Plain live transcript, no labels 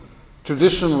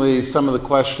traditionally some of the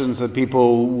questions that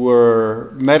people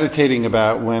were meditating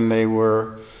about when they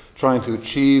were trying to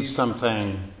achieve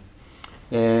something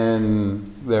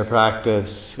in their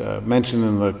practice, mentioned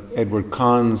in the Edward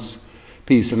Cahn's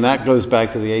piece, and that goes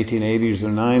back to the 1880s or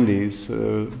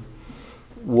 90s,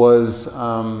 was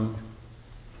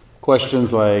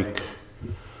questions like,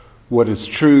 what is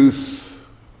truth?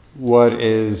 What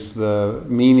is the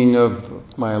meaning of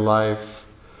my life?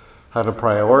 How to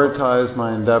prioritize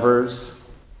my endeavors?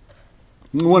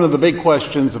 One of the big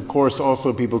questions, of course,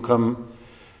 also people come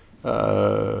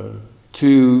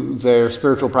to their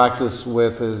spiritual practice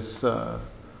with is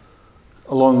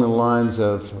along the lines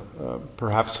of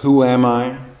perhaps who am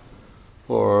I?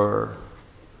 Or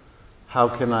how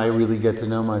can I really get to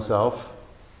know myself?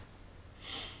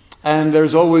 And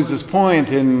there's always this point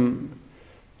in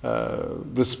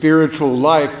the spiritual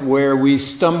life where we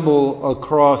stumble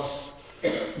across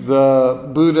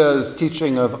the Buddha's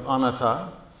teaching of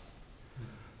anatta.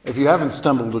 If you haven't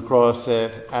stumbled across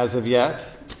it as of yet,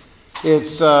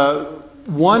 it's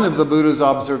one of the Buddha's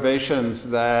observations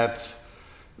that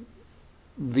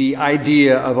the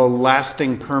idea of a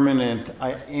lasting, permanent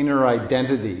inner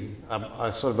identity,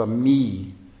 a sort of a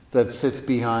me that sits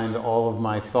behind all of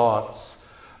my thoughts,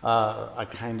 a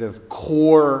kind of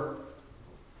core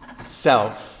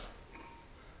self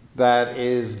that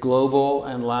is global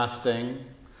and lasting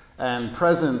and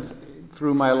present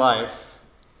through my life,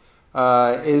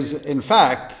 is in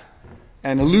fact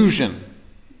an illusion.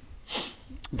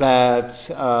 That,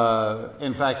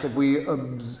 in fact, if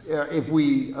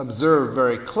we observe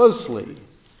very closely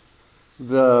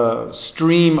the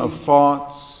stream of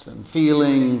thoughts and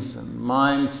feelings and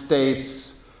mind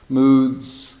states,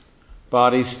 moods,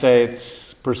 body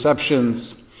states,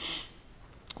 perceptions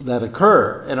that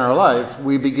occur in our life,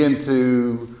 we begin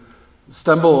to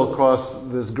stumble across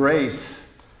this great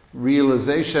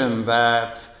realization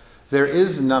that there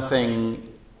is nothing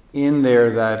in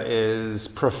there that is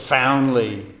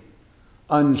profoundly,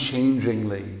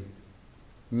 unchangingly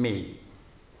me.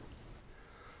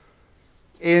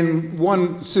 In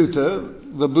one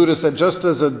sutta, the Buddha said, just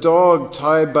as a dog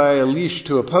tied by a leash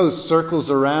to a post circles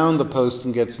around the post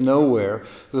and gets nowhere,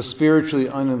 the spiritually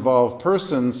uninvolved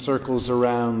person circles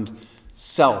around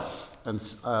self and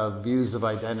views of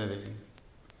identity.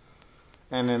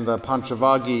 And in the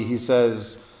Panchavaggi, he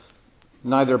says,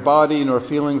 neither body, nor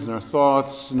feelings, nor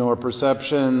thoughts, nor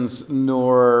perceptions,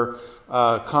 nor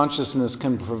consciousness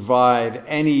can provide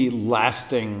any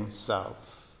lasting self.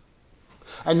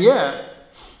 And yet,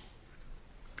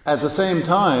 at the same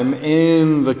time,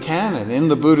 in the canon, in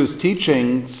the Buddha's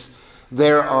teachings,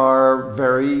 there are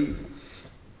very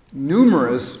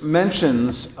numerous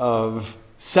mentions of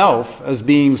self as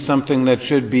being something that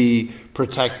should be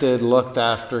protected, looked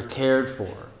after, cared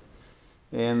for.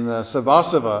 In the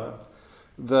Savasava,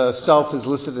 the self is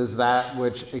listed as that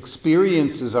which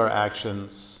experiences our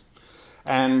actions.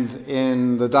 And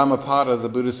in the Dhammapada, the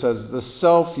Buddha says, the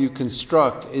self you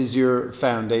construct is your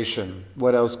foundation.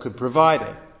 What else could provide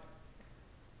it?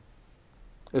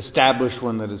 Establish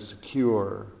one that is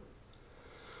secure.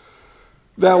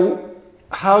 Now,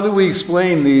 how do we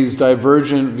explain these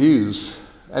divergent views?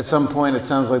 At some point, it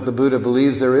sounds like the Buddha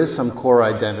believes there is some core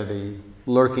identity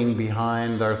lurking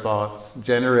behind our thoughts,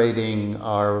 generating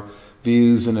our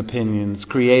views and opinions,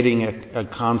 creating a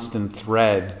constant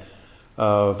thread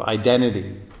of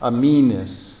identity, a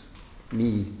meanness,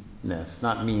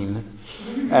 not mean.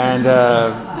 And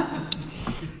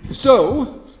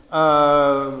so,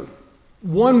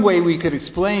 one way we could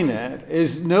explain it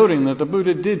is noting that the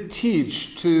Buddha did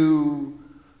teach two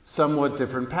somewhat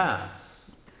different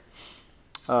paths.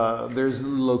 There's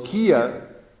Lokiya,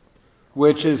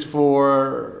 which is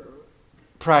for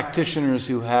practitioners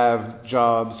who have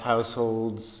jobs,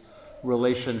 households,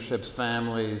 relationships,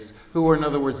 families, who are, in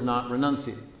other words, not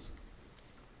renunciates.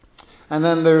 And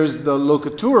then there's the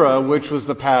Lokuttara, which was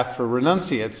the path for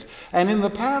renunciates. And in the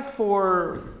path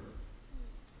for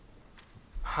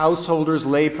householders,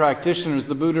 lay practitioners,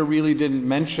 the Buddha really didn't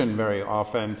mention very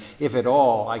often, if at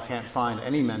all, I can't find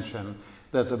any mention,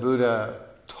 that the Buddha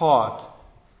taught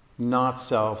not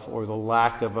self or the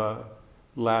lack of a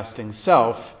lasting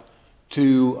self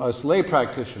to us lay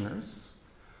practitioners.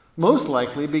 Most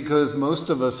likely because most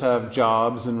of us have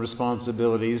jobs and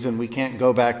responsibilities and we can't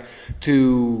go back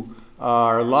to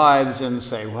our lives and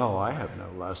say, well, I have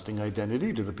no lasting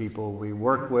identity to the people we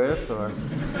work with, or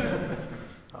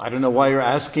I don't know why you're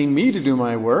asking me to do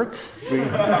my work.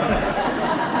 There's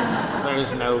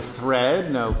no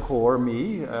thread, no core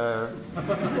me.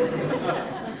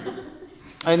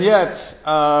 And yet,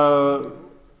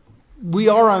 we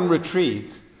are on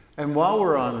retreat. And while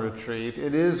we're on retreat,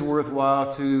 it is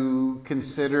worthwhile to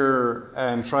consider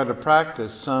and try to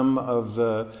practice some of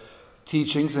the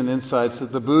teachings and insights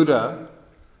that the Buddha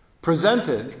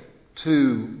presented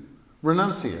to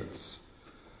renunciates.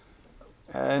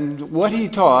 And what he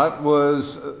taught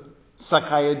was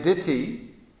Sakkaya Ditthi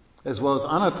as well as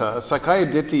Anatta.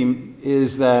 Sakkaya Ditthi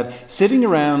is that sitting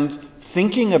around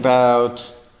thinking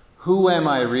about who am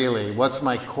I really, what's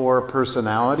my core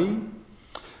personality,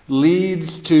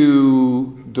 leads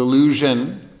to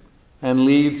delusion and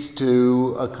leads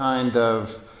to a kind of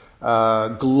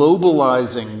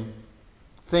globalizing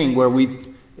thing where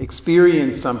we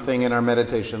experience something in our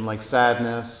meditation like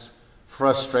sadness,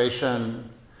 frustration,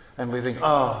 and we think,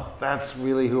 oh, that's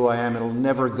really who I am. It'll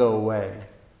never go away.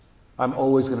 I'm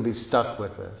always going to be stuck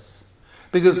with this.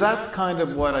 Because that's kind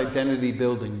of what identity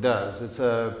building does. It's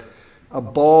a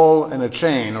ball and a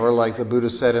chain, or like the Buddha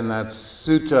said in that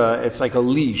sutta, it's like a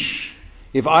leash.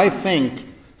 If I think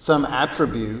some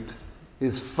attribute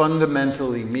is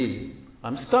fundamentally me,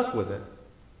 I'm stuck with it.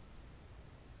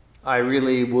 I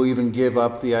really will even give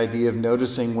up the idea of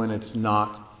noticing when it's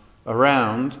not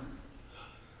around.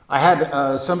 I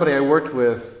had somebody I worked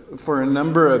with for a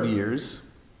number of years,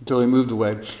 until he moved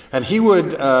away, and he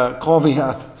would call me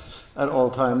up at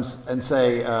all times and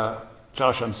say,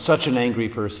 Josh, I'm such an angry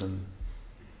person.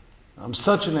 I'm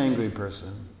such an angry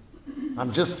person.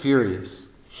 I'm just furious.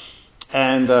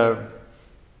 And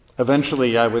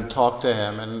eventually I would talk to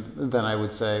him, and then I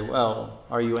would say, well,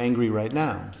 are you angry right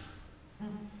now?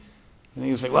 And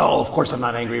he would say, well, of course I'm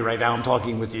not angry right now. I'm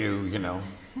talking with you, you know.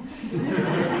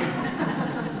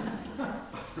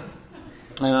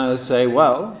 And I would say,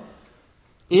 well,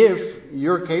 if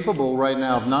you're capable right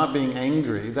now of not being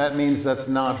angry, that means that's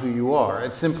not who you are.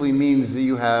 It simply means that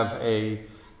you have a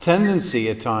tendency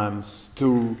at times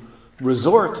to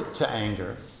resort to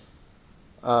anger,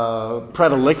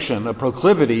 predilection, a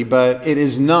proclivity, but it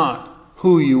is not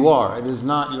who you are. It is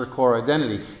not your core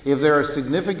identity. If there are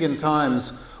significant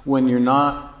times when you're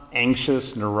not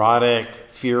anxious, neurotic,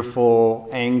 fearful,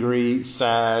 angry,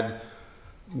 sad,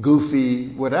 goofy,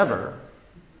 whatever,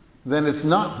 then it's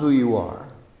not who you are.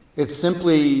 It's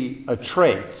simply a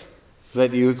trait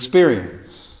that you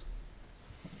experience.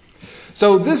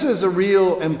 So this is a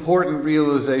real important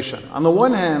realization. On the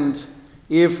one hand,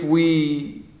 if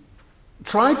we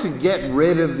try to get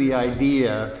rid of the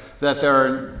idea that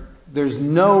there's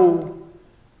no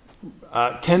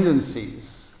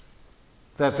tendencies,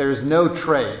 that there's no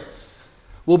traits,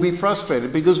 we'll be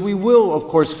frustrated because we will, of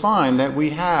course, find that we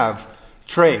have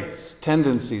traits,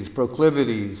 tendencies,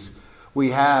 proclivities.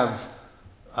 We have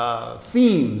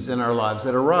themes in our lives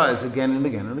that arise again and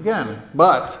again and again.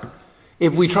 But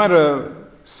if we try to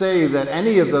say that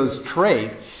any of those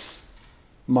traits,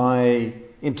 my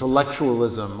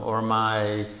intellectualism or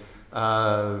my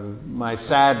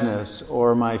sadness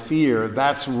or my fear,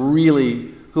 that's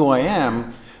really who I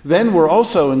am, then we're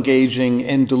also engaging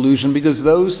in delusion because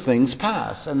those things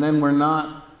pass. And then we're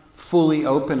not fully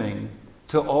opening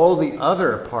to all the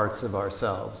other parts of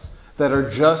ourselves that are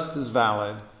just as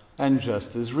valid and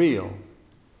just as real.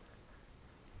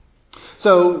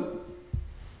 So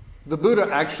the Buddha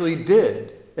actually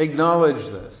did acknowledge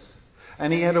this.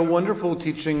 And he had a wonderful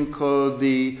teaching called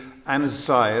the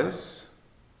Anusayas.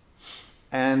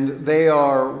 And they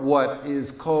are what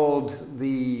is called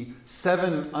the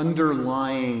 7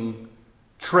 underlying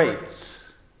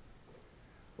traits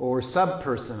or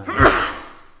subpersonalities.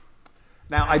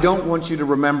 Now, I don't want you to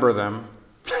remember them,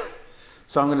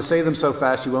 so I'm going to say them so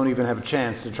fast you won't even have a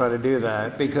chance to try to do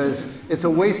that, because it's a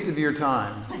waste of your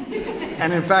time.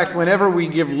 And in fact, whenever we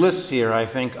give lists here, I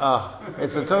think,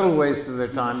 it's a total waste of their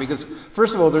time, because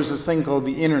first of all, there's this thing called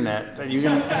the internet that you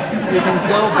can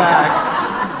go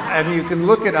back and you can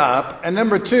look it up. And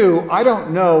number 2, I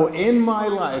don't know in my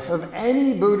life of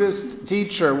any Buddhist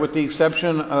teacher, with the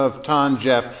exception of Tan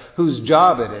Jeff, whose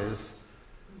job it is,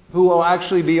 who will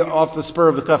actually be off the spur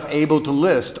of the cuff able to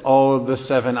list all of the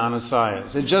 7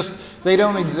 Anusayas. They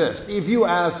don't exist. If you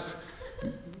asked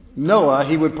Noah,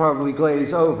 he would probably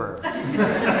glaze over.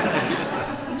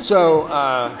 So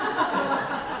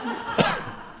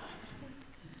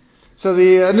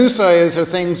the Anusayas are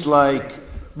things like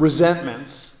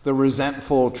resentments, the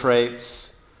resentful traits,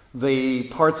 the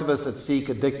parts of us that seek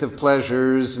addictive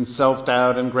pleasures and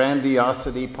self-doubt and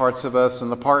grandiosity parts of us,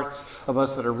 and the parts of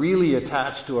us that are really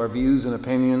attached to our views and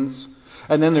opinions.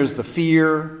 And then there's the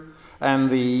fear and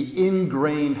the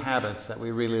ingrained habits that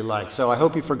we really like. So I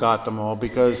hope you forgot them all,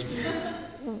 because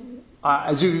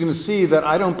as you're going to see, that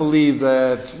I don't believe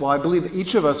that, well, I believe that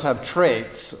each of us have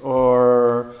traits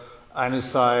or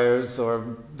anusayas,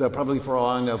 or they're probably, for all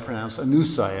I know, pronounced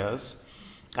anusayas,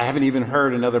 I haven't even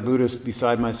heard another Buddhist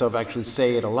beside myself actually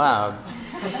say it aloud.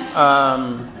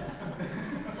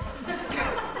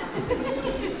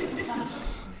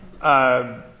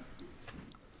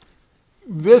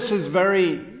 This is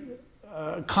very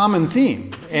common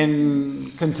theme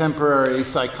in contemporary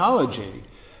psychology,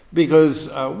 because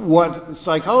what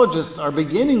psychologists are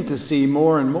beginning to see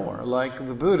more and more, like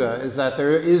the Buddha, is that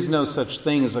there is no such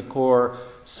thing as a core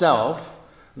self.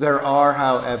 There are,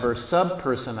 however,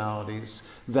 sub-personalities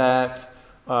that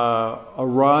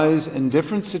arise in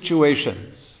different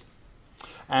situations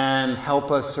and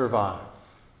help us survive.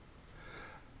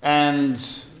 And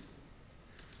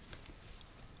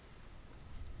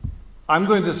I'm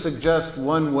going to suggest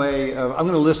one way of, I'm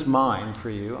going to list mine for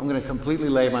you. I'm going to completely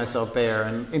lay myself bare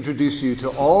and introduce you to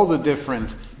all the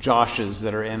different Joshes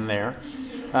that are in there.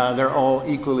 They're all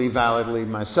equally validly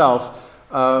myself.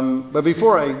 But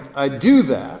before I do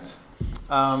that,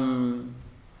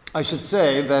 I should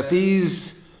say that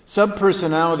these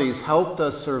subpersonalities helped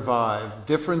us survive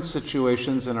different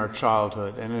situations in our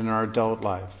childhood and in our adult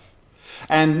life.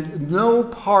 And no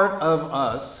part of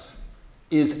us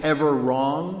is ever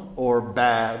wrong or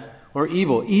bad or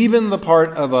evil. Even the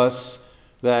part of us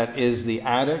that is the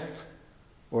addict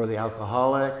or the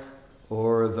alcoholic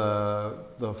or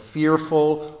the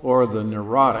fearful or the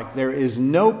neurotic, there is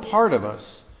no part of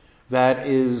us that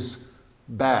is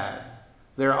bad.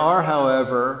 There are,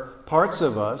 however, parts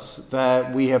of us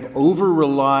that we have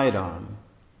over-relied on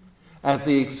at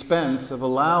the expense of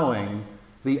allowing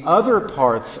the other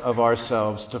parts of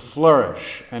ourselves to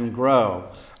flourish and grow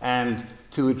and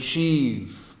to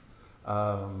achieve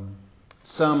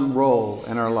some role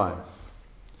in our life.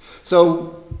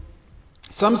 So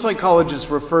some psychologists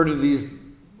refer to these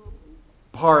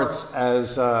parts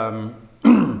as, Freud,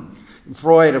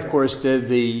 of course, did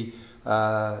the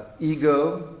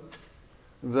ego,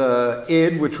 the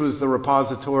id, which was the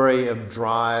repository of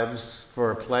drives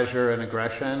for pleasure and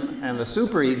aggression, and the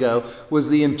superego was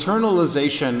the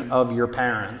internalization of your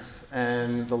parents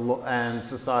and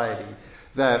society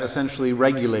that essentially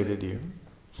regulated you.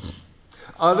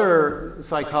 Other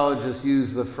psychologists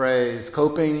use the phrase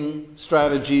coping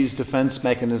strategies, defense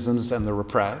mechanisms, and the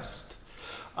repressed.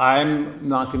 I'm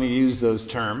not going to use those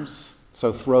terms,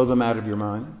 so throw them out of your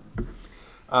mind.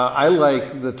 I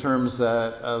like the terms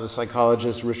that the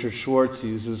psychologist Richard Schwartz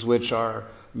uses, which are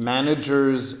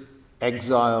managers,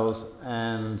 exiles,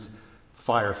 and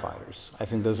firefighters. I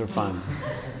think those are fun.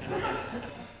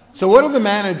 So what are the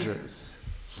managers?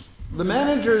 The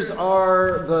managers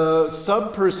are the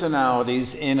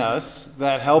sub-personalities in us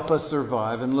that help us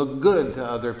survive and look good to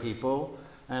other people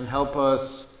and help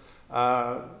us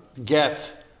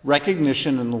get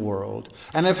recognition in the world,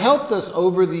 and have helped us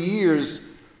over the years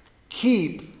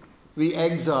keep the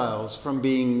exiles from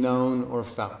being known or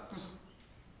felt.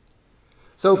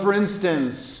 So, for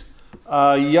instance,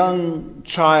 a young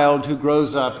child who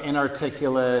grows up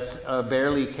inarticulate,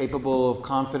 barely capable of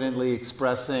confidently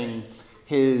expressing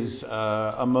his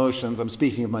emotions, I'm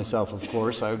speaking of myself, of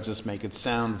course, I would just make it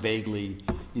sound vaguely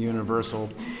universal,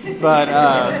 but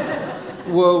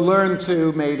will learn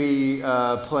to maybe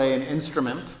play an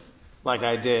instrument, like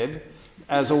I did,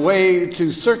 as a way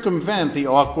to circumvent the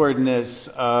awkwardness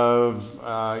of,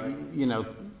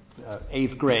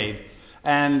 8th grade,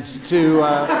 and to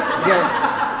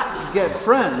get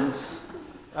friends.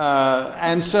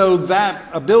 And so that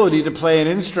ability to play an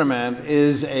instrument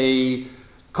is a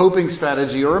coping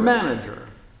strategy or a manager.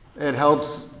 It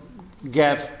helps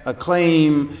get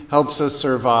acclaim, helps us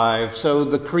survive. So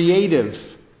the creative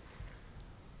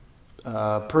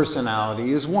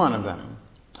personality is one of them.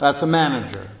 That's a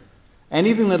manager.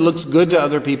 Anything that looks good to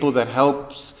other people that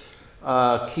helps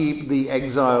keep the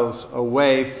exiles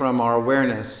away from our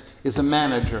awareness is a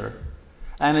manager.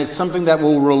 And it's something that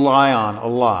we'll rely on a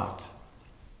lot.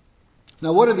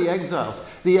 Now, what are the exiles?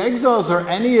 The exiles are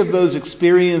any of those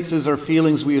experiences or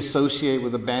feelings we associate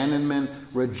with abandonment,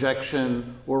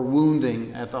 rejection, or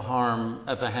wounding at the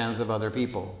hands of other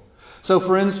people. So,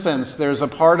 for instance, there's a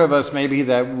part of us maybe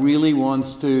that really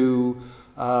wants to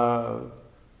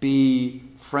be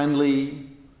friendly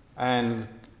and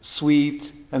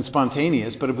sweet and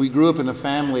spontaneous, but if we grew up in a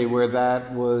family where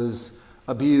that was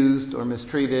abused or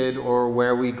mistreated, or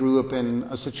where we grew up in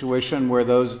a situation where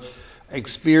those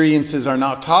experiences are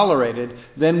not tolerated,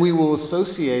 then we will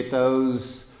associate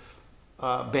those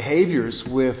behaviors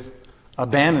with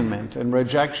abandonment and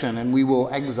rejection, and we will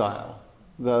exile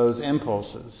those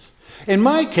impulses. In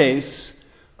my case,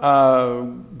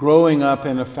 growing up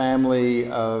in a family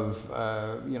of,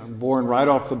 born right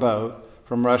off the boat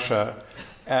from Russia,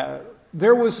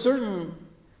 there was certain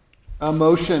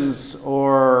emotions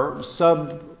or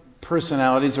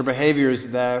personalities or behaviors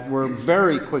that were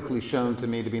very quickly shown to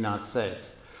me to be not safe.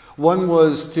 One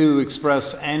was to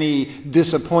express any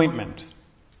disappointment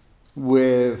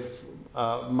with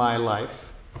my life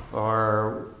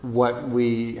or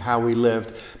how we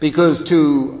lived, because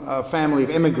to a family of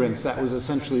immigrants, that was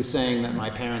essentially saying that my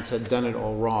parents had done it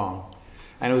all wrong.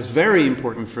 And it was very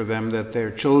important for them that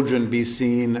their children be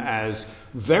seen as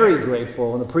very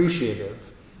grateful and appreciative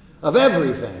of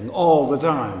everything all the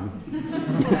time.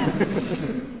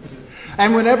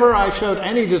 And whenever I showed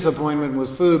any disappointment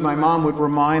with food, my mom would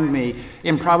remind me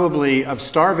improbably of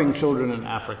starving children in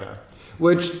Africa,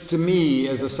 which to me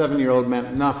as a 7-year-old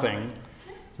meant nothing,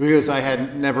 because I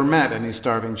had never met any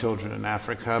starving children in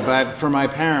Africa. But for my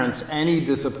parents, any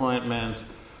disappointment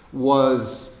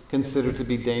was considered to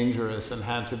be dangerous and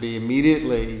had to be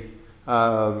immediately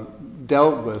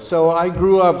dealt with. So I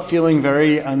grew up feeling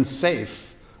very unsafe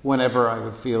whenever I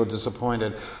would feel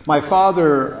disappointed. My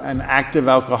father, an active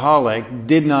alcoholic,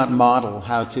 did not model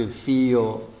how to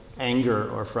feel anger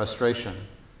or frustration.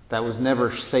 That was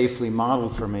never safely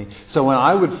modeled for me. So when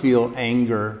I would feel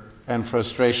anger and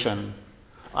frustration,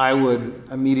 I would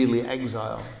immediately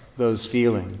exile those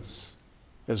feelings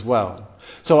as well.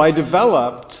 So I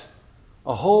developed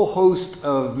a whole host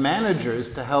of managers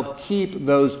to help keep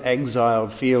those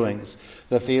exiled feelings,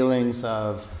 the feelings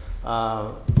of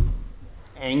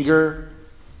anger,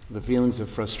 the feelings of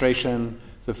frustration,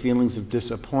 the feelings of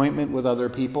disappointment with other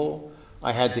people.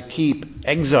 I had to keep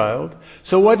exiled.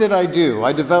 So what did I do?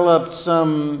 I developed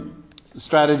some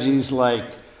strategies like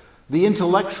the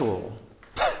intellectual.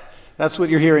 That's what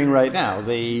you're hearing right now.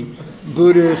 The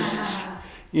Buddhist,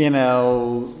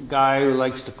 guy who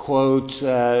likes to quote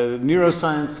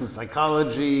neuroscience and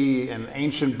psychology and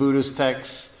ancient Buddhist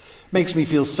texts. Makes me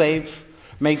feel safe.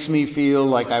 Makes me feel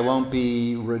like I won't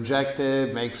be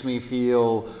rejected. Makes me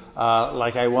feel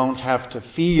like I won't have to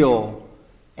feel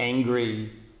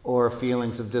angry or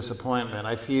feelings of disappointment.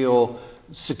 I feel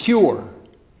secure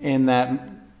in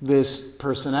this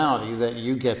personality that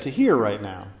you get to hear right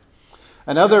now.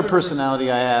 Another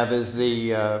personality I have is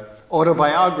the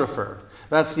autobiographer.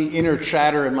 That's the inner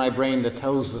chatter in my brain that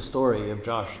tells the story of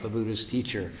Josh, the Buddhist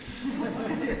teacher,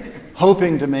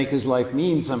 hoping to make his life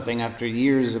mean something after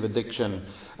years of addiction.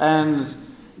 And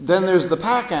then there's the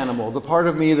pack animal, the part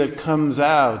of me that comes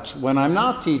out when I'm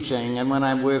not teaching and when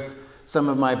I'm with some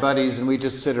of my buddies and we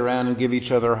just sit around and give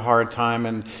each other a hard time.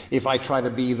 And if I try to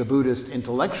be the Buddhist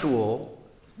intellectual,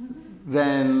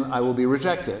 then I will be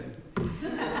rejected.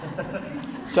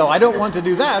 So I don't want to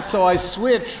do that, so I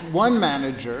switch one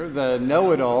manager, the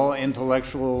know-it-all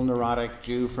intellectual neurotic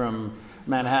Jew from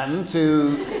Manhattan,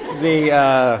 to the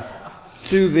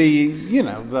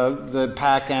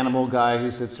pack animal guy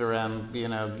who sits around,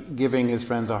 giving his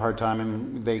friends a hard time,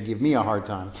 and they give me a hard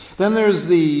time. Then there's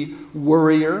the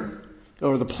worrier,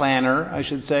 or the planner, I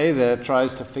should say, that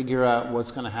tries to figure out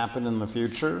what's going to happen in the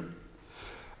future.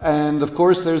 And of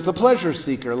course, there's the pleasure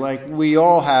seeker. Like, we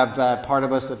all have that part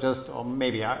of us that just,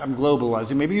 maybe I'm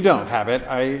globalizing, maybe you don't have it.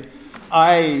 I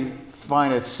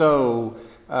find it so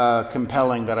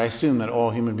compelling that I assume that all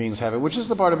human beings have it, which is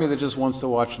the part of me that just wants to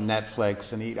watch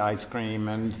Netflix and eat ice cream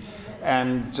and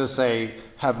just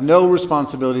have no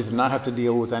responsibilities and not have to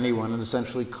deal with anyone and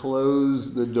essentially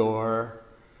close the door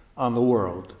on the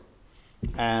world.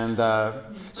 And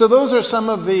so those are some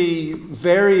of the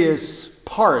various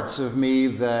parts of me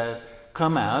that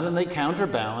come out, and they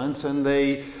counterbalance, and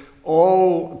they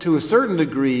all, to a certain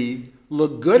degree,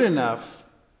 look good enough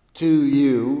to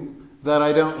you that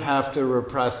I don't have to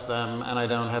repress them and I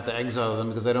don't have to exile them,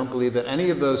 because I don't believe that any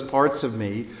of those parts of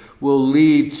me will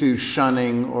lead to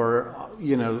shunning or,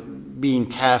 being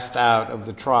cast out of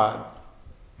the tribe.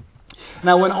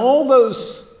 Now, when all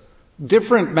those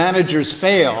different managers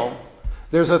fail,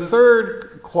 there's a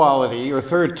third quality or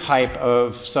third type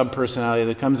of subpersonality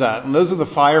that comes out, and those are the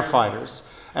firefighters.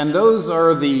 And those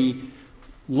are the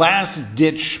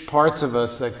last-ditch parts of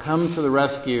us that come to the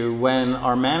rescue when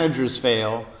our managers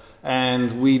fail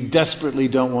and we desperately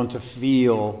don't want to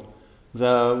feel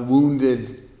the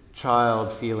wounded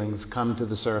child feelings come to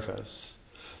the surface.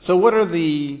 So what are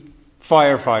the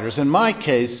firefighters? In my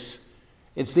case,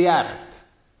 it's the addict.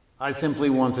 I simply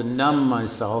want to numb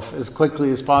myself as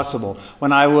quickly as possible.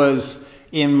 When I was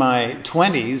in my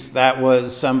 20s, that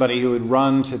was somebody who would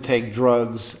run to take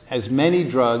drugs, as many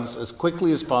drugs as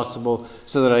quickly as possible,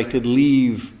 so that I could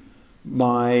leave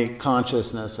my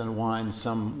consciousness and wind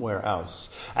somewhere else.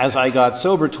 As I got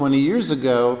sober 20 years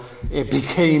ago, it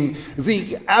became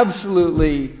the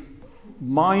absolutely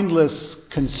mindless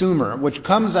consumer, which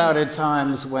comes out at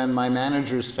times when my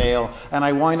managers fail and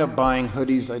I wind up buying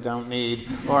hoodies I don't need,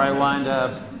 or I wind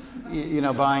up,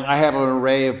 buying, I have an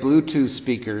array of Bluetooth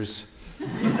speakers,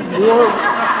 more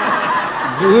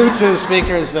Bluetooth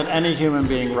speakers than any human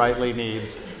being rightly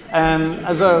needs. And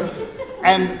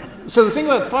so the thing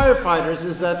about firefighters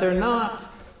is that they're not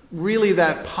really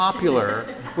that popular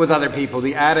with other people.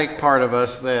 The addict part of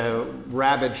us, the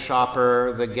rabid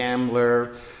shopper, the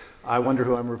gambler. I wonder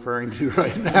who I'm referring to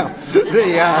right now. The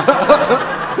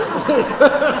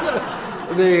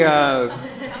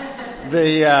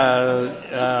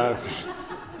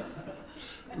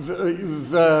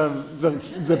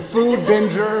food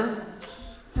binger.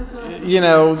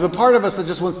 The part of us that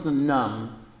just wants to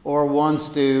numb or wants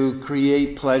to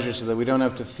create pleasure so that we don't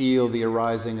have to feel the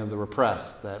arising of the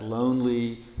repressed, that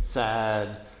lonely,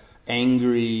 sad,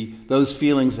 angry, those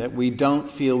feelings that we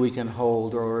don't feel we can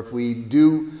hold, or if we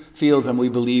do feel them, we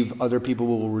believe other people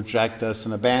will reject us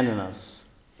and abandon us.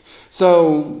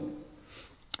 So,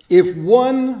 if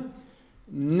one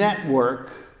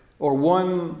network or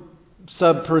one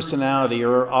subpersonality,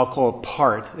 or I'll call it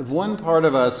part, if one part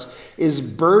of us is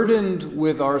burdened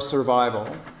with our survival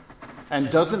and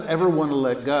doesn't ever want to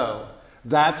let go,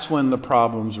 that's when the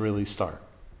problems really start.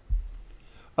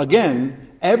 Again,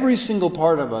 every single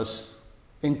part of us,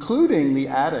 including the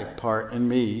addict part in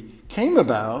me, came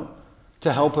about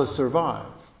to help us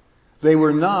survive. They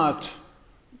were not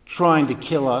trying to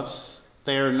kill us.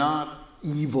 They are not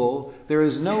evil. There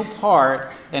is no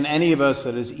part in any of us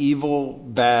that is evil,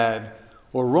 bad,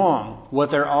 or wrong. What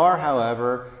there are,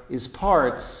 however, is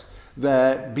parts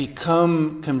that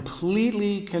become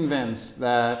completely convinced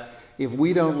that if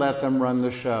we don't let them run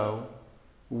the show,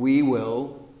 we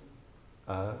will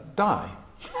die.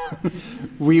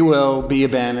 We will be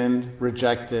abandoned,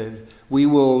 rejected. We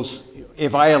will,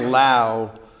 if I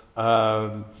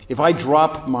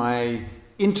drop my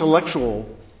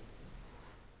intellectual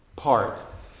part,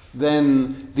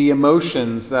 then the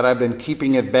emotions that I've been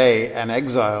keeping at bay and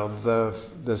exiled,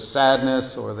 the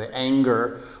sadness or the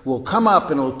anger, will come up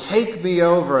and will take me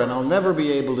over, and I'll never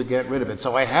be able to get rid of it.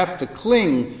 So I have to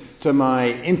cling to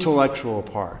my intellectual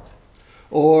part.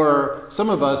 Or some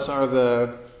of us are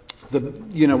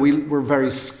we're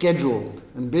very scheduled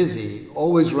and busy,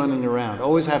 always running around,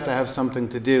 always have to have something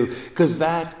to do, because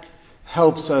that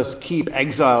helps us keep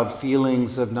exiled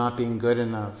feelings of not being good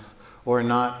enough, or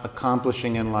not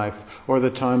accomplishing in life, or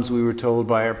the times we were told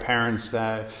by our parents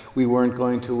that we weren't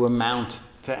going to amount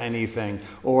to anything,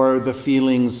 or the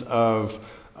feelings of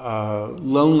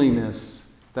loneliness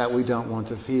that we don't want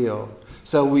to feel.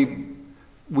 So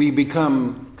we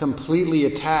become completely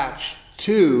attached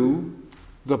to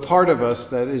the part of us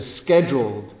that is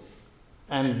scheduled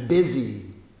and busy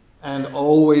and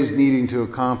always needing to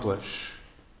accomplish.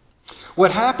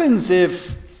 What happens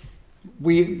if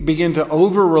we begin to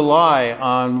over-rely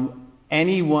on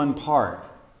any one part?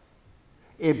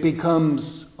 It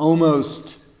becomes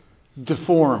almost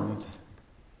deformed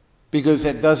because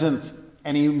it doesn't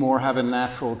anymore have a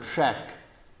natural check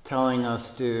telling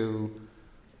us to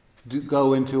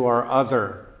go into our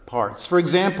other parts. For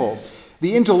example,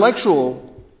 the intellectual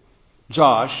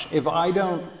Josh, if I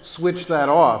don't switch that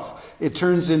off, it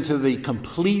turns into the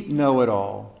complete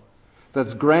know-it-all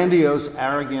that's grandiose,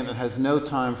 arrogant, and has no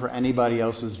time for anybody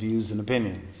else's views and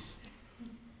opinions.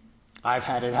 I've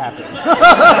had it happen.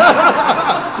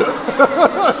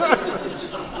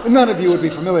 None of you would be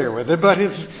familiar with it, but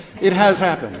it has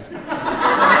happened.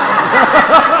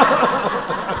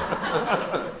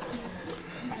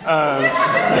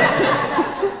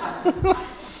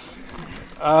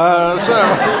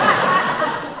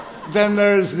 Then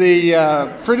there's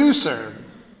the producer,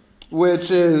 which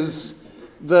is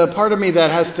the part of me that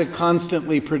has to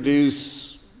constantly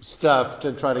produce stuff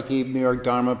to try to keep New York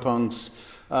Dharma punks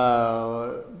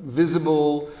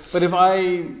visible. But if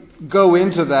I go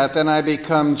into that, then I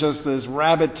become just this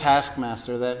rabid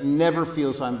taskmaster that never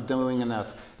feels I'm doing enough,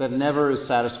 that never is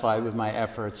satisfied with my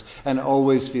efforts, and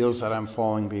always feels that I'm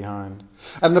falling behind.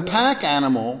 And the pack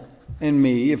animal in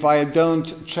me, if I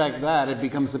don't check that, it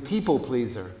becomes a people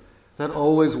pleaser that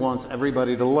always wants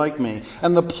everybody to like me.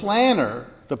 And the planner,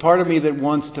 the part of me that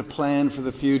wants to plan for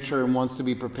the future and wants to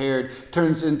be prepared,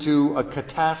 turns into a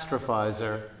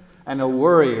catastrophizer and a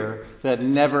worrier that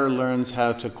never learns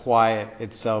how to quiet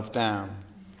itself down.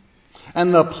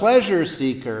 And the pleasure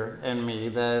seeker in me,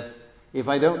 that if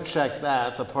I don't check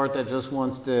that, the part that just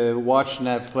wants to watch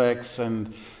Netflix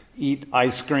and eat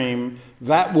ice cream,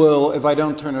 that will, if I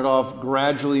don't turn it off,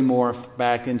 gradually morph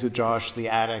back into Josh the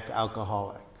addict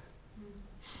alcoholic.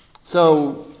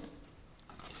 So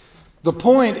the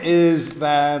point is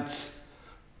that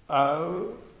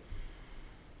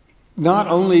not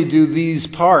only do these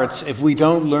parts, if we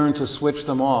don't learn to switch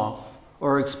them off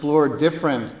or explore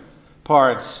different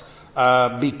parts,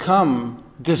 become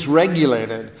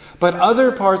dysregulated. But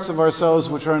other parts of ourselves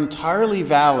which are entirely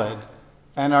valid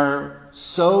and are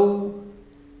so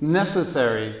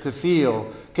necessary to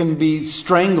feel can be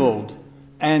strangled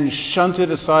and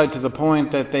shunted aside to the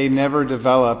point that they never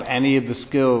develop any of the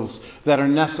skills that are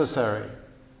necessary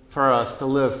for us to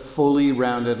live fully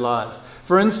rounded lives.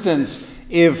 For instance,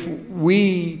 if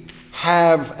we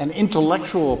have an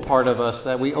intellectual part of us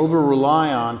that we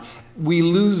over-rely on, we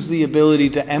lose the ability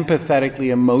to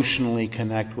empathetically, emotionally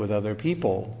connect with other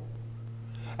people.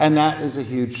 And that is a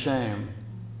huge shame.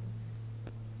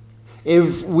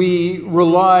 If we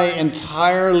rely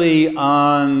entirely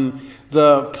on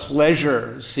the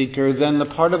pleasure seeker, then the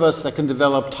part of us that can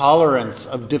develop tolerance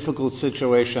of difficult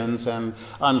situations and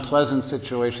unpleasant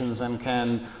situations and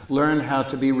can learn how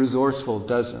to be resourceful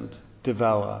doesn't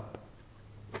develop.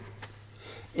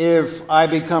 If I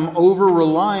become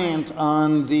over-reliant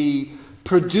on the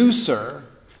producer,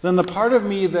 then the part of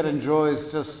me that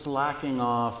enjoys just slacking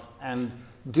off and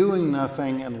doing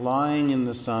nothing and lying in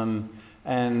the sun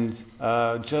and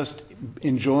just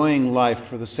enjoying life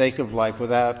for the sake of life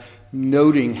without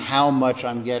noting how much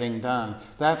I'm getting done,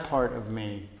 that part of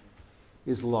me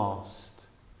is lost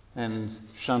and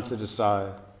shunted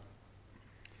aside.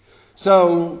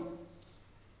 So,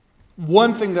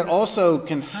 one thing that also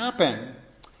can happen,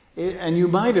 and you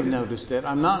might have noticed it,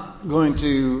 I'm not going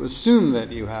to assume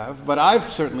that you have, but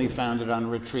I've certainly found it on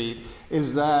retreat,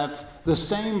 is that the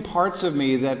same parts of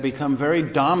me that become very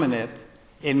dominant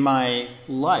in my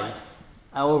life,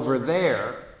 over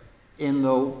there in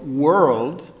the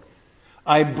world,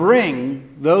 I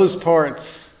bring those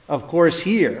parts, of course,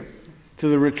 here to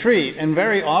the retreat, and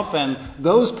very often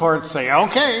those parts say,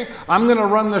 okay, I'm going to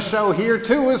run the show here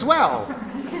too as well.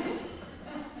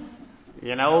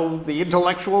 You know, the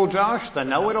intellectual Josh, the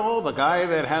know-it-all, the guy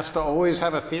that has to always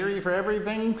have a theory for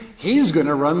everything, he's going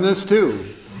to run this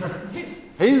too.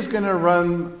 He's going to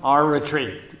run our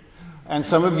retreat. And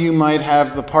some of you might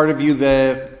have the part of you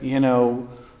that,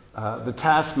 the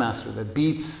taskmaster that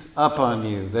beats up on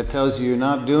you, that tells you you're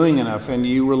not doing enough, and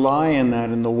you rely on that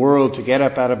in the world to get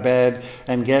up out of bed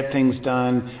and get things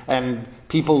done, and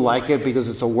people like it because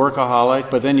it's a workaholic,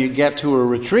 but then you get to a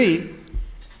retreat,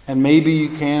 and maybe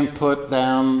you can't put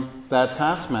down that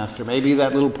taskmaster. Maybe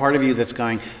that little part of you that's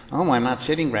going, oh, I'm not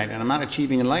sitting right, and I'm not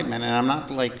achieving enlightenment, and I'm not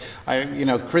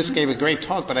Chris gave a great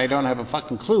talk, but I don't have a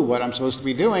fucking clue what I'm supposed to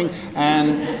be doing,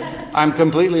 and I'm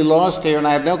completely lost here, and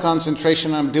I have no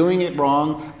concentration, I'm doing it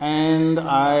wrong, and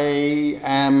I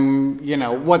am,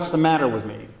 what's the matter with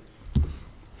me?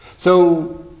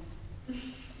 So,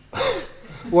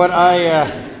 what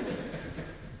I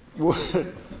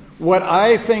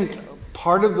think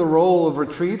part of the role of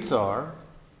retreats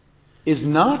is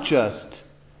not just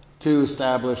to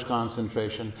establish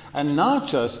concentration and not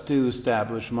just to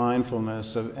establish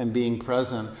mindfulness and being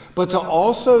present, but to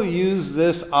also use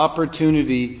this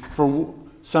opportunity for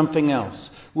something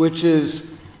else, which is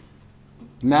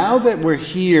now that we're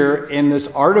here in this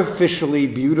artificially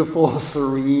beautiful,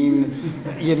 serene,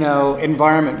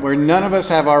 environment where none of us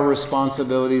have our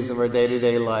responsibilities of our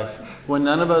day-to-day life, when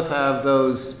none of us have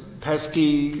those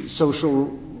pesky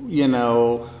social,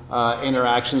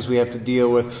 interactions we have to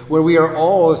deal with, where we are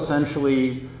all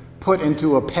essentially put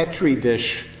into a petri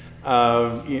dish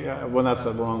of, well, that's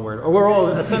the wrong word, or we're all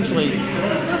essentially,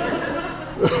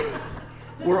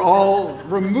 we're all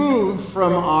removed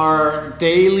from our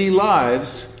daily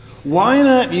lives. Why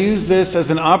not use this as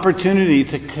an opportunity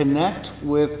to connect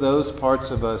with those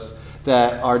parts of us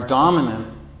that our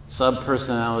dominant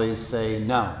subpersonalities say,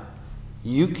 no,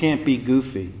 you can't be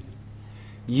goofy.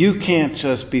 You can't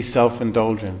just be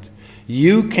self-indulgent.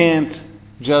 You can't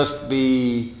just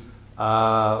be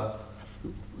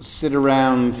sit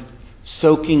around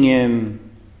soaking in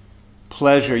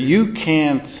pleasure. You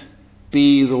can't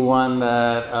be the one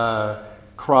that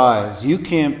cries. You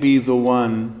can't be the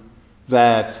one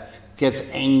that gets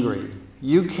angry.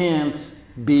 You can't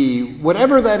be,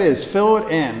 whatever that is, fill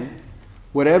it in,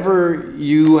 whatever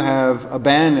you have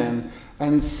abandoned,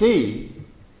 and see,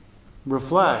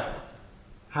 reflect,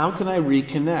 how can I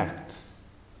reconnect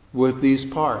with these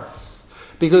parts?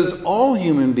 Because all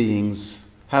human beings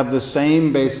have the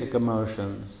same basic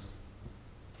emotions.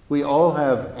 We all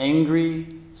have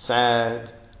angry,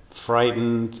 sad,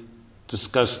 frightened,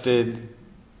 disgusted,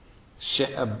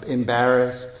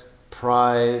 embarrassed,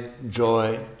 pride,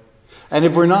 joy. And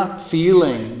if we're not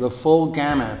feeling the full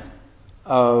gamut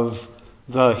of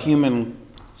the human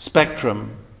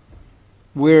spectrum,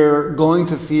 we're going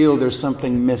to feel there's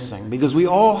something missing, because we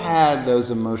all had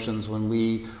those emotions when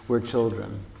we were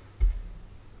children.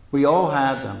 We all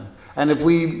had them. And if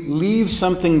we leave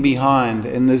something behind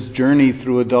in this journey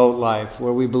through adult life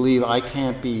where we believe I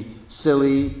can't be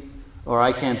silly, or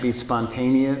I can't be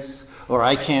spontaneous, or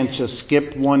I can't just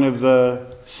skip one of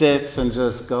the sits and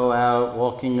just go out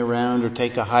walking around or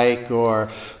take a hike, or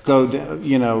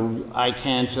I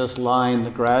can't just lie in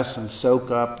the grass and soak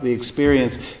up the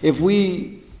experience. If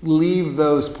we leave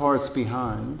those parts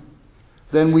behind,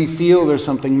 then we feel there's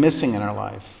something missing in our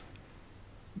life.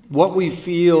 What we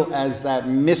feel as that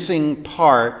missing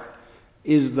part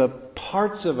is the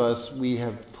parts of us we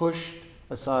have pushed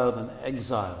aside and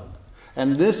exiled.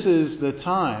 And this is the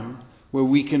time where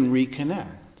we can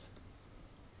reconnect.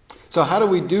 So how do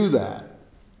we do that?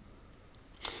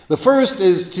 The first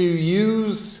is to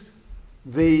use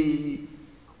the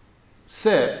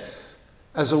sits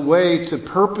as a way to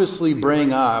purposely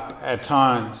bring up, at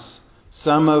times,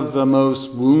 some of the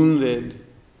most wounded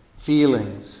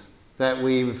feelings that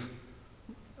we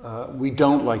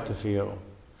don't like to feel.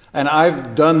 And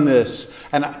I've done this.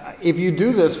 And if you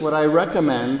do this, what I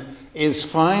recommend is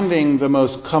finding the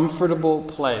most comfortable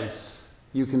place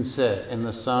you can sit in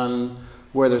the sun,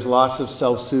 where there's lots of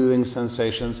self-soothing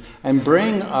sensations, and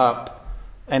bring up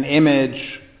an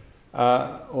image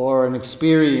or an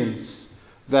experience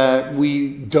that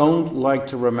we don't like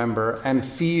to remember, and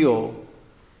feel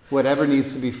whatever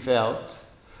needs to be felt,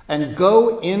 and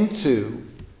go into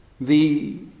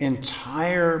the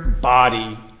entire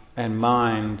body and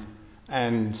mind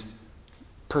and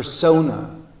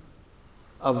persona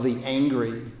of the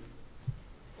angry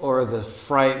or the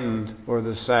frightened or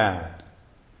the sad.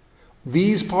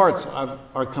 These parts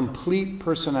are complete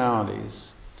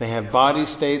personalities. They have body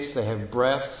states, they have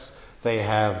breaths, they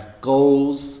have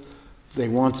goals, they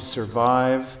want to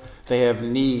survive, they have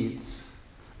needs.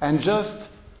 And just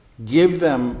give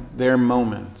them their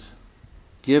moment.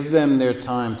 Give them their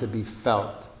time to be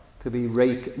felt, to be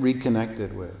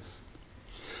reconnected with.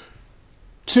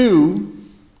 2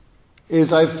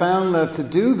 is I've found that to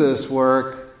do this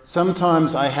work,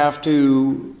 sometimes I have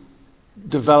to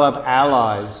develop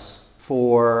allies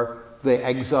for the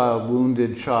exiled,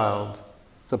 wounded child,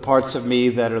 the parts of me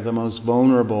that are the most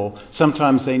vulnerable.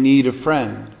 Sometimes they need a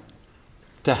friend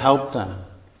to help them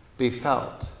be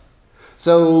felt.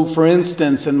 So, for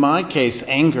instance, in my case,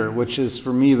 anger, which is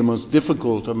for me the most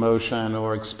difficult emotion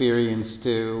or experience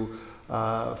to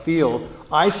feel,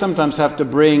 I sometimes have to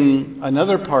bring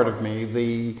another part of me,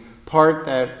 the part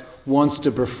that wants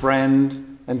to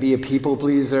befriend and be a people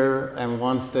pleaser and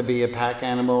wants to be a pack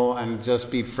animal and just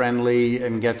be friendly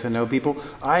and get to know people.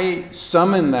 I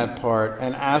summon that part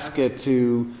and ask it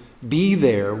to be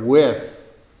there with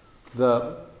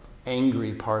the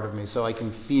angry part of me so I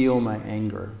can feel my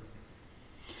anger.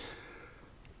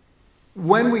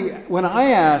 When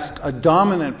I ask a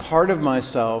dominant part of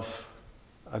myself,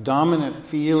 a dominant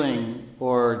feeling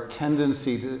or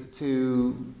tendency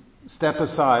to step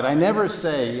aside, I never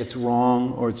say it's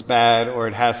wrong or it's bad or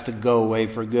it has to go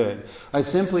away for good. I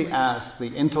simply ask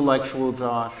the intellectual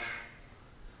Josh,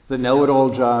 the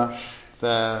know-it-all Josh,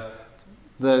 the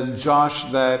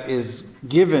Josh that is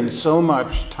given so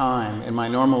much time in my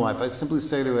normal life. I simply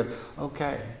say to it,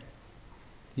 okay,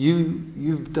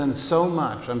 you've done so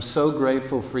much. I'm so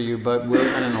grateful for you, but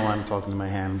I don't know why I'm talking to my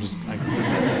hand.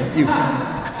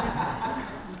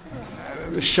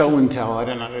 Show and tell. I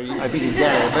don't know. I think you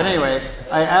get it. But anyway,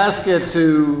 I ask it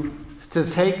to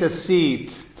take a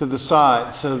seat to the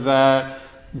side so that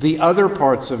the other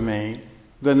parts of me,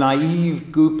 the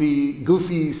naive,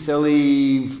 goofy,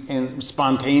 silly, and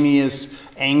spontaneous,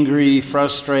 angry,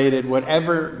 frustrated,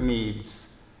 whatever needs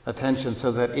attention,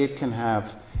 so that it can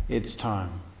have its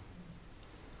time.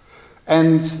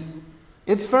 And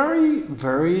it's very,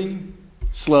 very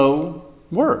slow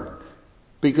work,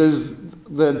 because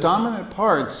the dominant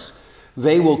parts,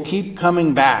 they will keep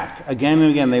coming back again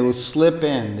and again. They will slip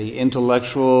in. The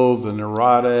intellectual, the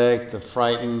neurotic, the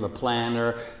frightened, the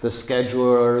planner, the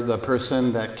scheduler, the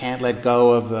person that can't let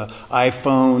go of the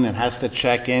iPhone and has to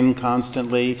check in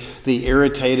constantly, the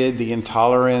irritated, the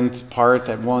intolerant part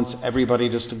that wants everybody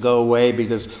just to go away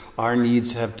because our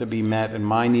needs have to be met and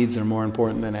my needs are more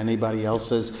important than anybody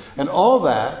else's. And all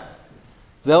that,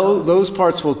 those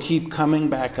parts will keep coming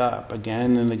back up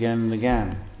again and again and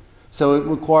again. So it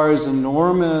requires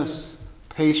enormous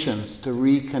patience to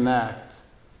reconnect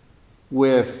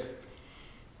with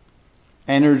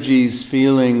energies,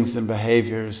 feelings, and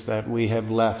behaviors that we have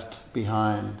left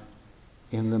behind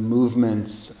in the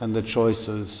movements and the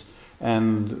choices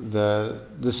and the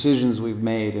decisions we've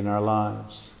made in our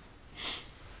lives.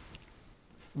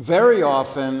 Very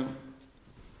often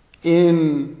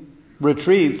in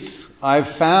retreats,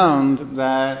 I've found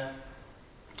that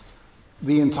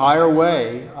the entire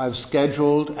way I've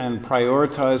scheduled and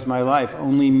prioritized my life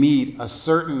only meet a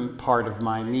certain part of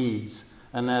my needs,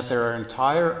 and that there are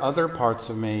entire other parts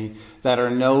of me that are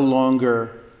no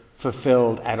longer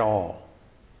fulfilled at all.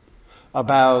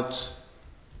 About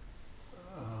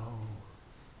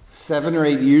 7 or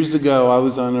 8 years ago, I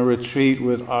was on a retreat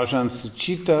with Ajahn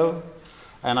Sucitto,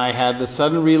 and I had the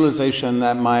sudden realization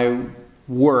that my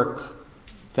work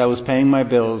that was paying my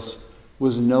bills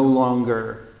was no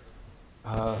longer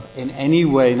in any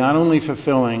way not only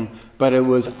fulfilling, but it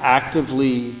was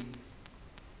actively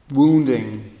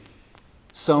wounding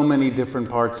so many different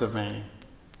parts of me.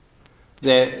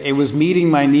 That it was meeting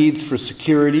my needs for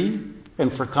security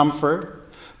and for comfort,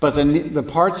 but the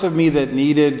parts of me that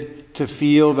needed to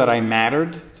feel that I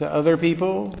mattered to other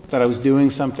people, that I was doing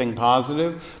something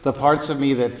positive, the parts of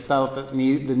me that felt the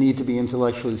need to be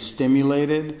intellectually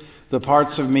stimulated, the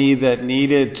parts of me that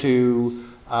needed to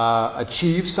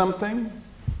achieve something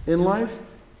in life,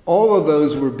 all of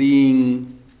those were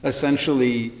being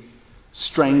essentially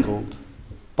strangled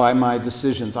by my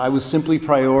decisions. I was simply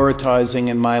prioritizing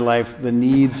in my life the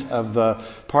needs of the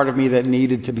part of me that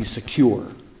needed to be secure.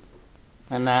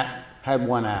 And that had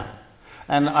won out.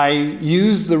 And I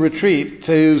used the retreat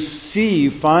to see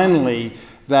finally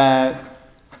that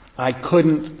I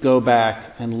couldn't go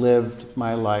back and live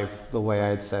my life the way I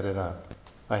had set it up.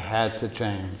 I had to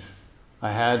change.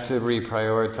 I had to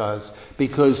reprioritize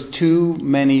because too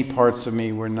many parts of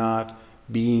me were not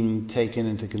being taken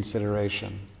into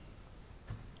consideration.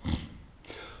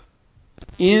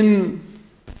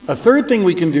 A third thing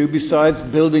we can do besides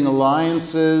building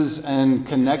alliances and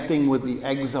connecting with the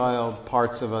exiled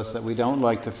parts of us that we don't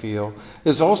like to feel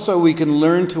is also we can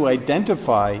learn to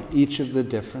identify each of the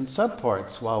different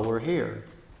subparts while we're here.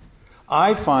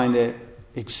 I find it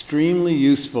extremely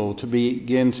useful to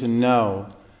begin to know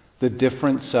the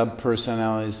different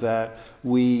sub-personalities that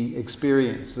we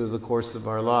experience through the course of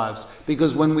our lives.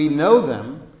 Because when we know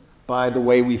them by the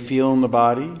way we feel in the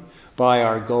body, by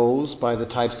our goals, by the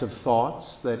types of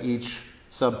thoughts that each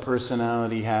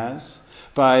sub-personality has,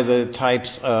 by the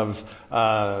types of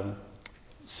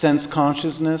sense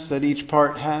consciousness that each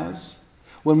part has,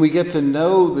 when we get to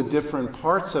know the different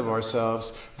parts of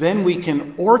ourselves, then we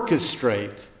can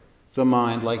orchestrate the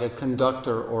mind like a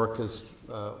conductor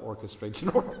orchestrates an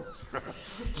orchestra.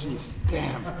 Gee,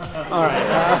 damn. All right.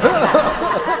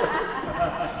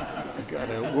 I've got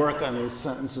to work on those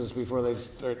sentences before they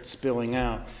start spilling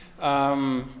out.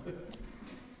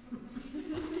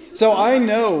 So I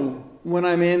know when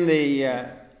I'm in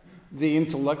the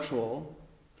intellectual,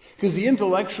 because the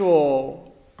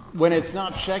intellectual, when it's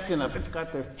not checked enough, it's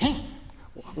got this, hey,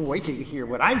 wait till you hear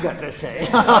what I've got to say.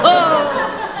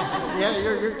 Yeah,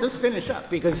 you're just finish up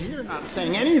because you're not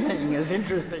saying anything as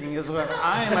interesting as what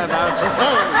I'm about to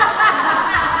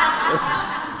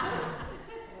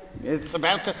say. It's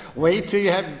about to wait till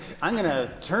you have. I'm going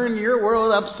to turn your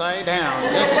world upside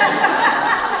down. Just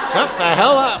shut the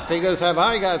hell up because have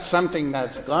I got something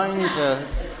that's going to,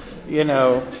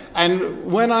 And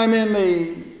when I'm in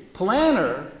the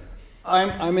planner,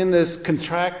 I'm in this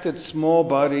contracted small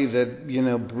body that,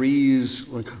 breathes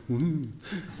like,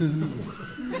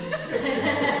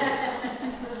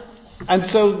 And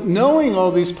so knowing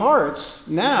all these parts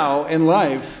now in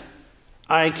life,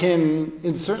 I can,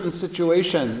 in certain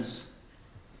situations,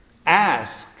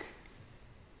 ask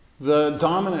the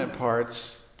dominant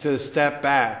parts to step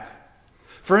back.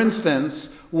 For instance,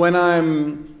 when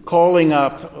I'm calling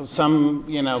up some,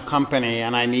 company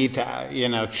and I need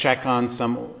to, check on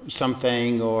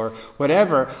something or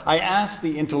whatever, I ask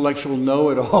the intellectual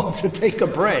know-it-all to take a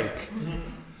break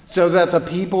so that the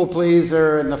people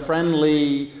pleaser and the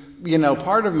friendly,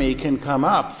 part of me can come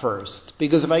up first.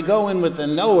 Because if I go in with the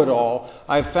know-it-all,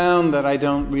 I've found that I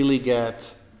don't really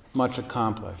get much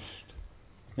accomplished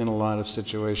in a lot of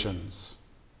situations.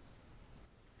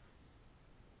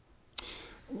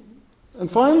 And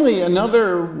finally,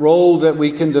 another role that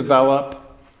we can develop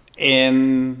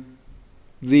in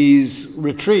these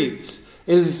retreats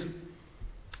is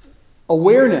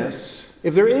awareness.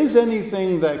 If there is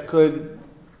anything that could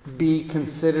be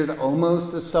considered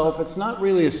almost a self, it's not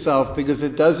really a self because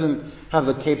it doesn't have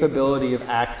the capability of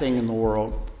acting in the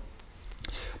world.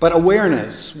 But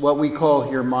awareness, what we call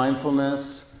here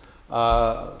mindfulness,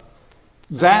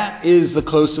 that is the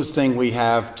closest thing we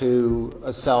have to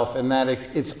a self, in that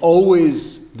it's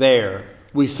always there.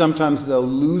 We sometimes, though,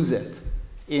 lose it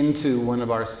into one of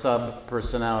our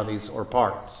sub-personalities or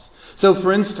parts. So,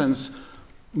 for instance,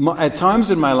 at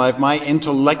times in my life, my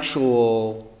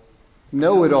intellectual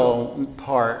know-it-all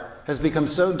part has become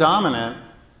so dominant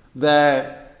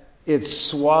that it's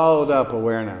swallowed up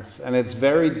awareness, and it's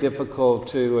very difficult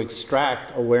to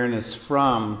extract awareness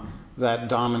from that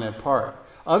dominant part.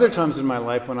 Other times in my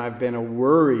life when I've been a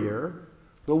worrier,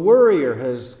 the worrier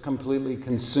has completely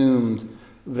consumed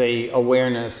the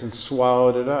awareness and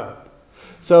swallowed it up.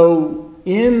 So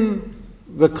in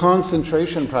the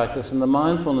concentration practice and the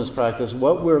mindfulness practice,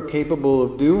 what we're capable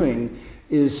of doing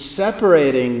is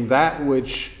separating that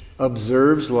which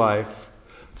observes life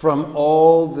from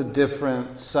all the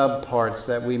different subparts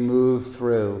that we move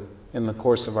through in the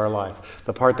course of our life.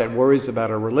 The part that worries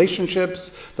about our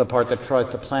relationships, the part that tries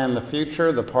to plan the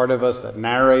future, the part of us that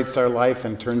narrates our life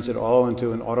and turns it all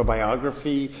into an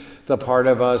autobiography, the part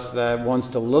of us that wants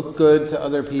to look good to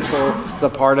other people, the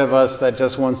part of us that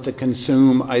just wants to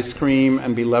consume ice cream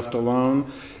and be left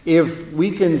alone. If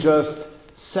we can just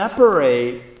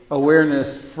separate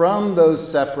awareness from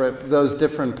those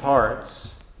different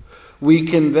parts, we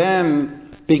can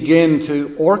then begin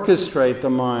to orchestrate the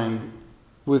mind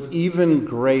with even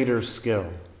greater skill.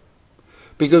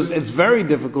 Because it's very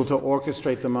difficult to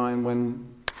orchestrate the mind when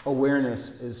awareness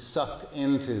is sucked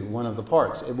into one of the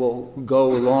parts. It will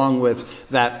go along with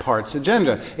that part's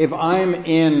agenda. If I'm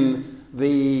in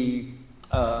the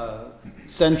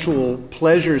sensual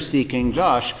pleasure-seeking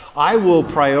Josh, I will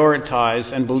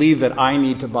prioritize and believe that I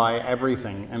need to buy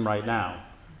everything and right now.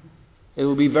 It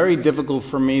will be very difficult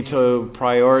for me to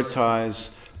prioritize,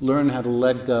 learn how to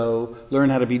let go, learn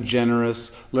how to be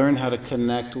generous, learn how to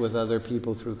connect with other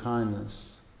people through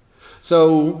kindness.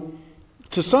 So,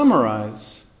 to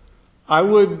summarize, I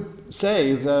would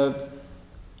say that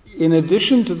in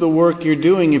addition to the work you're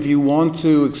doing, if you want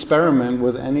to experiment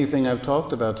with anything I've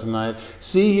talked about tonight,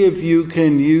 see if you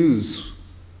can use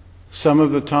some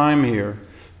of the time here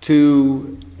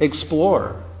to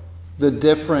explore the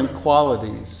different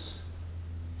qualities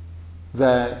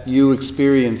that you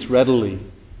experience readily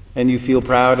and you feel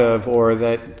proud of, or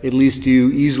that at least you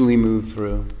easily move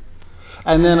through.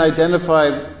 And then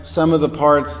identify some of the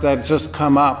parts that just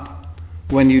come up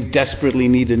when you desperately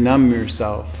need to numb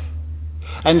yourself.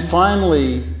 And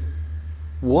finally,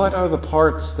 what are the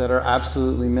parts that are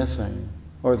absolutely missing,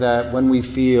 or that when we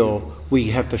feel we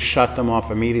have to shut them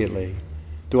off immediately?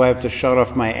 Do I have to shut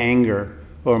off my anger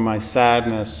or my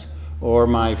sadness or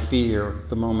my fear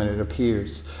the moment it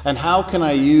appears? And how can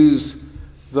I use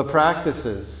the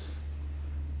practices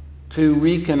to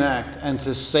reconnect and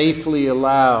to safely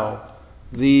allow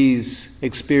these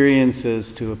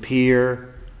experiences to appear,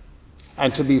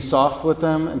 and to be soft with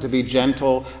them, and to be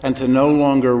gentle, and to no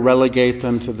longer relegate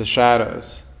them to the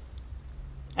shadows?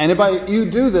 And if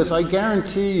you do this, I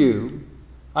guarantee you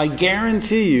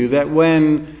that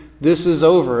when this is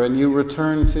over and you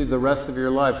return to the rest of your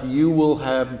life, you will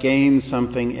have gained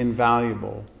something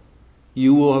invaluable.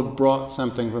 You will have brought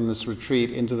something from this retreat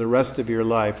into the rest of your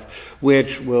life,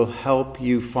 which will help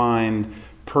you find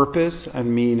purpose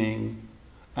and meaning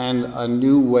and a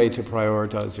new way to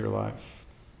prioritize your life.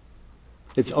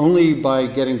 It's only by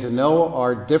getting to know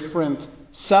our different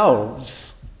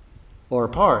selves or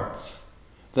parts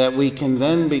that we can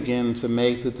then begin to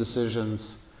make the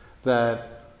decisions that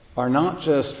are not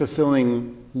just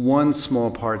fulfilling one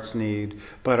small part's need,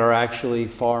 but are actually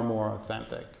far more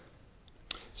authentic.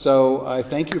 So I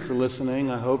thank you for listening.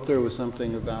 I hope there was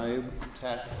something of value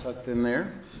tucked in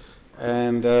there.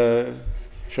 And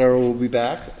Cheryl will be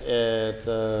back at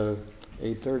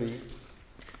 8:30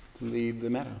 to lead the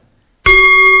metta.